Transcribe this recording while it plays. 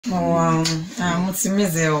mo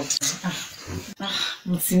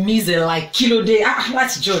ti miss like kilo day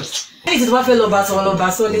láti George. Anything to fẹ́ lọ bá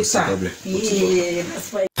sọ later. Yeah, that's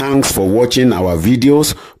fine. Thanks for watching our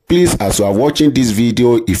videos. Please, as you are watching this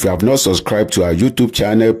video, if you have not subscribed to our YouTube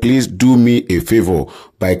channel, please do me a favor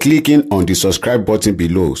by clicking on the subscribe button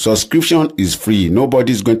below. Subscription is free.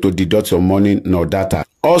 Nobody is going to deduct your money nor data.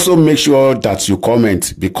 Also, make sure that you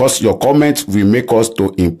comment, because your comment will make us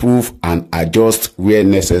to improve and adjust where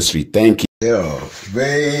necessary. Thank you. Yo,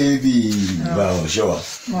 baby, wow, show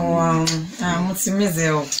us. Mo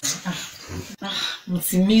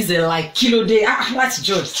ti miss like kilo day láti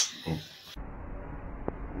George.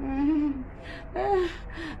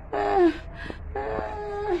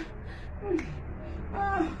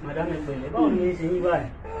 Madam ẹ̀pẹ̀lẹ́, báwo ni ẹ ṣe yín báyìí?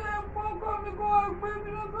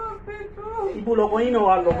 Ibo lọkọ yín náà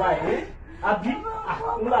wà lọ báyìí? Àbí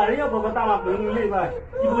ńlá àríyàn gbọ̀ngàn táwọn àpè nínú ilé báyìí.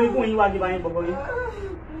 Ibo ikú yín wá jẹ́ báyìí gbọ̀ngàn yín.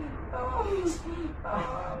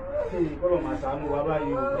 Kọ́lọ̀ máa ṣàánú wa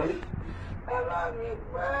báyìí o.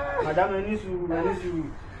 Madam ẹ ní sùúrù.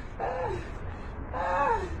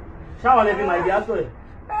 Ṣáwọn lè fi màá ìdí àtọ̀ ẹ̀?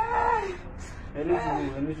 Ẹ ní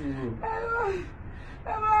sùúrù.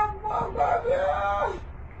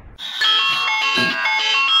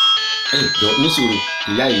 Nísòro,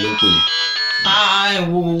 ìyá ìlú ń pè ní.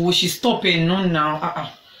 Wo she stop it no now.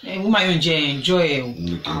 Woman yóò jẹ enjoy ẹ o.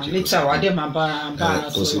 Later wa dé máa bá a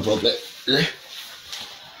sọ. Kò sí problem.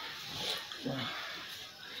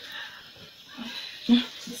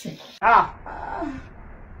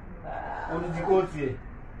 Olú ti kó tiẹ̀.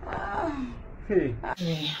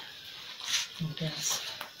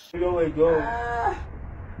 Lọ́wọ́ ìjọ o.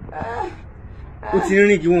 Ó ti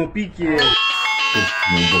rìn kí wọ́n píìkì ẹ̀.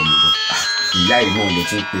 Mo ń bọ̀. Ìyá ìmọ̀ ló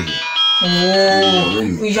tún pè é.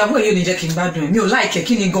 Ìyàwó yóò ní jẹ́ kí n gbádùn ẹ̀. Mi ò láìkẹ́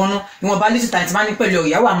kí ni gan-an. Ìwọ̀nba létí tàyí tí máa ní pẹ̀lú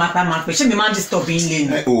ìyàwó àmàpá ṣé mi máa ń disturb yín lé ni.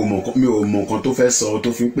 Mi ò mọ nǹkan tó fẹ́ sọ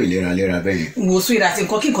tó fi ń pè léraléra bẹ́ẹ̀. Wò sún ìrà sí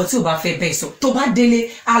nǹkan kí nǹkan tí ò bá fẹ́ bẹ́ẹ̀ sọ. Tó bá délé,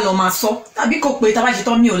 á lọ máa sọ. Tàbí kò pé tá bá ṣe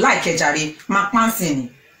tán mi ò láìkẹ́ jàre. Máa pánsì ni.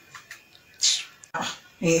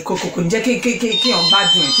 Kò ní jẹ́ kí ọ̀n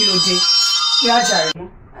gbádùn ẹ̀ kí ló dé. Bí á jàre.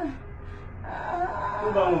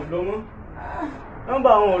 Nọ́mbà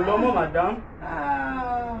àwọn ò lọ mọ́ madam.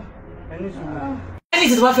 Ẹni sùúrù.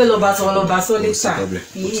 Anything tó bá fẹ́ lọ bá sọ later.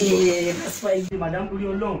 Yeah, that's fine. Madam kúrí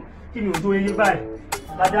Ọlọ́run kí mi ò tó eyín báyìí.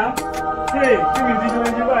 Madam, kí mi ò tó eyín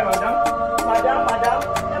báyìí madam. Madam,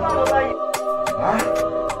 ẹ má lọ báyìí.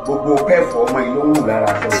 Gbogbo pẹ́ẹ̀fù ọmọ yìí ló wù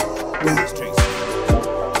lára sọ.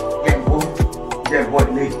 Jẹ́ bọ́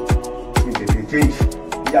ilé ní tètè change.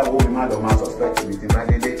 Ìyàwó mi má lọ máa suspect mi ti bá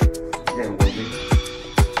délé. Jẹ́ ìwọlé.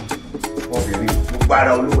 Obìnrin gbogbo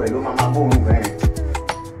ara olúwẹ̀ ló máa bóun bẹ́ẹ̀.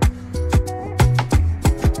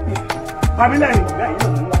 Famílà ìgbà yìí náà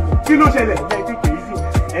wá. Kí ló ṣẹlẹ̀? Ẹ ti pè é sí.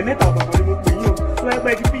 Ẹ̀mẹ́ta ọ̀tọ̀ọ̀tọ̀ ni mo pè yín o. Tó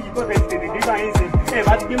ẹgbẹ́ ti píjì tó tẹ̀sí tètè dé báyìí ṣe. Ẹ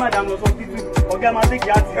bá ti gbé madam lọ sọ́sítù. Ọ̀gá máa tẹ̀kì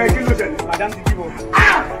á ti. Kí ló ṣẹlẹ̀? Madam ti jí bọ̀.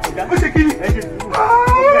 Ó ṣe kí ni? Ẹ ṣe sùúrù.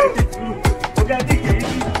 Ọ̀gá ẹ tẹ̀kì èyí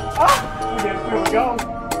sí. Ó yẹ pé ọ̀gá o.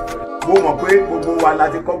 Mo mọ̀ pé gbogbo wa la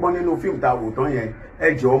ti kọ́gbọ́n nínú fíìmù tá a wò tán yẹn. Ẹ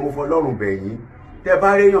jọ̀ọ́ mo fọlọ́run bẹ̀ yín. Tẹ́ bá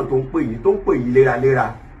réyàn tó ń pè yín léraléra.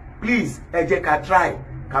 Please ẹ jẹ́ ká try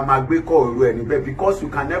ká máa gbé kọ́ òru ẹ̀ níbẹ̀, because you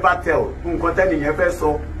can never tell nǹkan tẹ́nìyẹn fẹ́ sọ.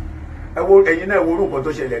 Ẹ̀yin náà wo nǹkan tó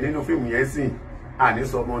ṣẹlẹ̀ nínú fíìmù yẹn sìn. Àní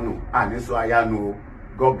sọ ọmọ nù, àní sọ aya nù o.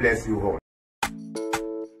 God bless you all.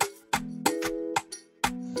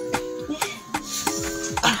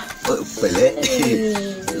 Pẹ̀lẹ́.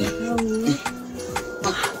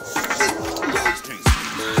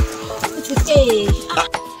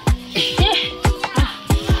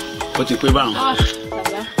 Ó ti pé báwọn.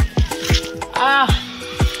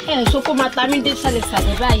 Soko máa ta mí dé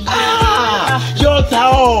sàlẹ̀sàlẹ̀ báyìí. Yóò ta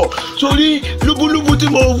ọ́ sórí lúbúlúbú tí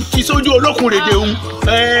mo fi sójú olókùn rèdè òun.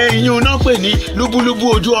 Ìyún náà pè ní lúbúlúbú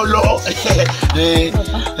ojú ọlọ.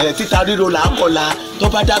 Títa ríro là á kọlà tó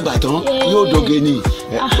bá dàgbà tán yóò dòge ni.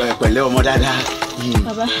 Pẹ̀lẹ́ ọmọ dáadáa.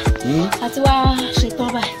 Bàbá àti wá ṣetán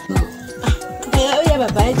báyìí. Ó yẹ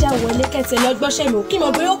bàbá ẹ já wọlé kẹsẹ̀ lọ gbọ́ṣẹ́ mi ò kí mo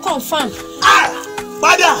bóyá ó confam.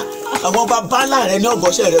 Padà àwọn bàbá ńlá rẹ ní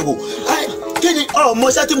ọgbọ́ṣẹ́ rẹ wò. Kí ni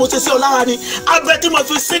ọmọọṣẹ́ tí mo ṣe sí ọ lára ni abẹ tí mo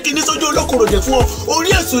fi sínkì ní sójú olókùnròdè fún ọ orí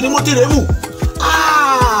èṣù ni mo ti rè mù.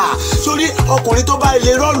 Sórí ọkùnrin tó bá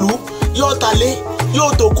ilé rọ́ọ̀lù yóò talé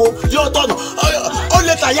yóò toko yóò tọ̀nà ó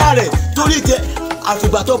lè tàyà rẹ̀ torí tẹ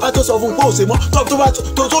àfìgbà tó bá tó sọ fún pé ò ṣe mọ́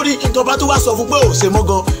tó bá tó wá sọ fún pé ò ṣe mọ́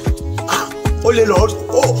gan ó lè lọ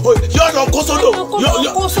yọ lọ kó sódò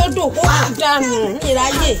kó sódò kó dànù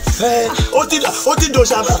ìráyè. ó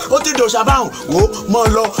ti dòṣà báwọn wò mọ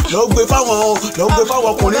lọ gbé fáwọn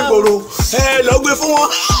ọkùnrin gbòòrò lọ gbé fún wọn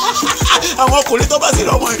àwọn ọkùnrin tó bá sì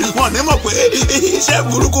lọ wọn ní mọ̀ pé iṣẹ́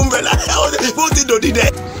burúkú ń bẹ láyà bó ti dòdì dẹ.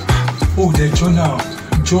 ó dẹ jọ náà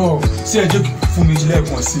jọ sí ẹjọ́ fún mi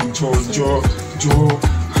lẹ́ẹ̀kan sí jọ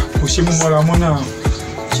kò ṣe mú mọ́ra mọ́ náà.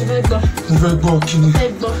 ṣe fẹ́ gbọ́. mo fẹ́ gbọ́ kí ni. fẹ́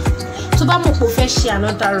gbọ́ tó bá mọ̀ pé o fẹ́ ṣe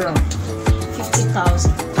another round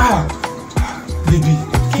 50,000. Baby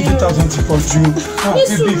 50,000 ti pọ̀ jù.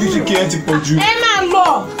 Baby 50K ti pọ̀ jù. ẹ máa lọ.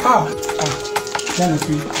 wọ́n mọ̀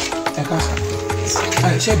pé ẹ ká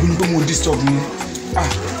ṣé ìbínú pé mo disturb mi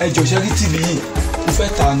ẹ jọ ṣe rí tv yìí mo fẹ́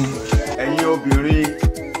ta ni. ẹ̀yin obìnrin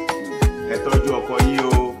ẹ tọ́jú ọkọ yín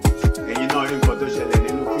o ẹ̀yin náà rí nǹkan tó ṣẹlẹ̀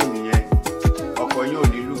nínú fíìmù yẹn ọkọ yín ò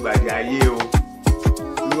ní lùgbàdì ayé o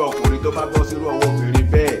irú ọkùnrin tó bá bọ́ sírú ọwọ́